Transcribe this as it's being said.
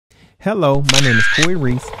Hello, my name is Corey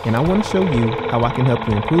Reese, and I want to show you how I can help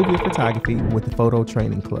you improve your photography with the Photo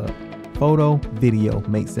Training Club. Photo, video,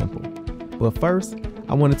 made simple. But first,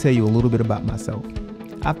 I want to tell you a little bit about myself.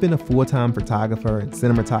 I've been a full-time photographer and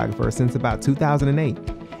cinematographer since about 2008,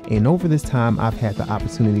 and over this time, I've had the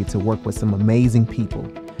opportunity to work with some amazing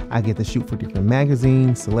people. I get to shoot for different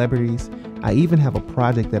magazines, celebrities. I even have a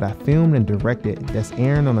project that I filmed and directed that's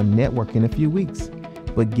airing on a network in a few weeks.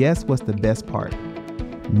 But guess what's the best part?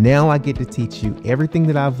 Now I get to teach you everything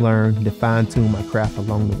that I've learned to fine-tune my craft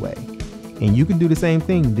along the way. And you can do the same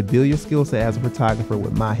thing to build your skill set as a photographer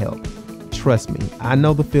with my help. Trust me, I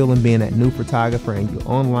know the feeling being that new photographer and you're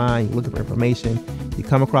online, you're looking for information, you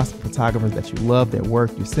come across photographers that you love their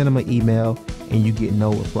work, you send them an email, and you get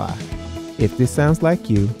no reply. If this sounds like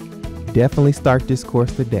you, definitely start this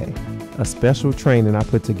course today, a special training I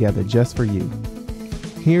put together just for you.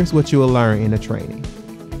 Here's what you will learn in the training.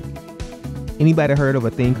 Anybody heard of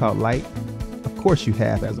a thing called light? Of course you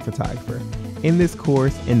have as a photographer. In this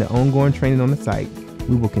course and the ongoing training on the site,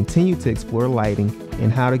 we will continue to explore lighting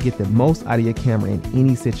and how to get the most out of your camera in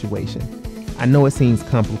any situation. I know it seems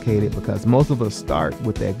complicated because most of us start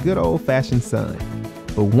with that good old-fashioned sun.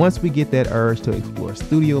 But once we get that urge to explore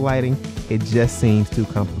studio lighting, it just seems too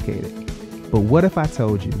complicated. But what if I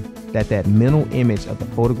told you that mental image of the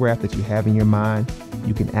photograph that you have in your mind,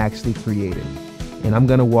 you can actually create it? And I'm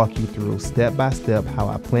gonna walk you through step by step how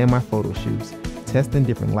I plan my photo shoots, testing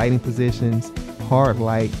different lighting positions, hard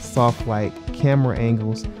light, soft light, camera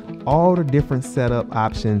angles, all the different setup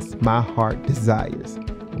options my heart desires,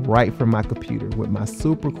 right from my computer with my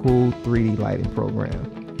super cool 3D lighting program.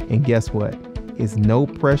 And guess what? It's no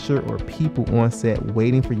pressure or people on set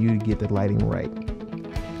waiting for you to get the lighting right.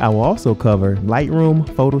 I will also cover Lightroom,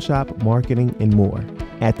 Photoshop, marketing, and more.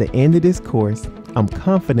 At the end of this course, I'm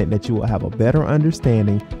confident that you will have a better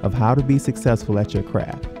understanding of how to be successful at your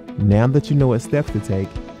craft. Now that you know what steps to take,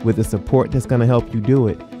 with the support that's going to help you do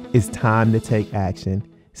it, it's time to take action.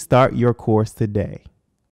 Start your course today.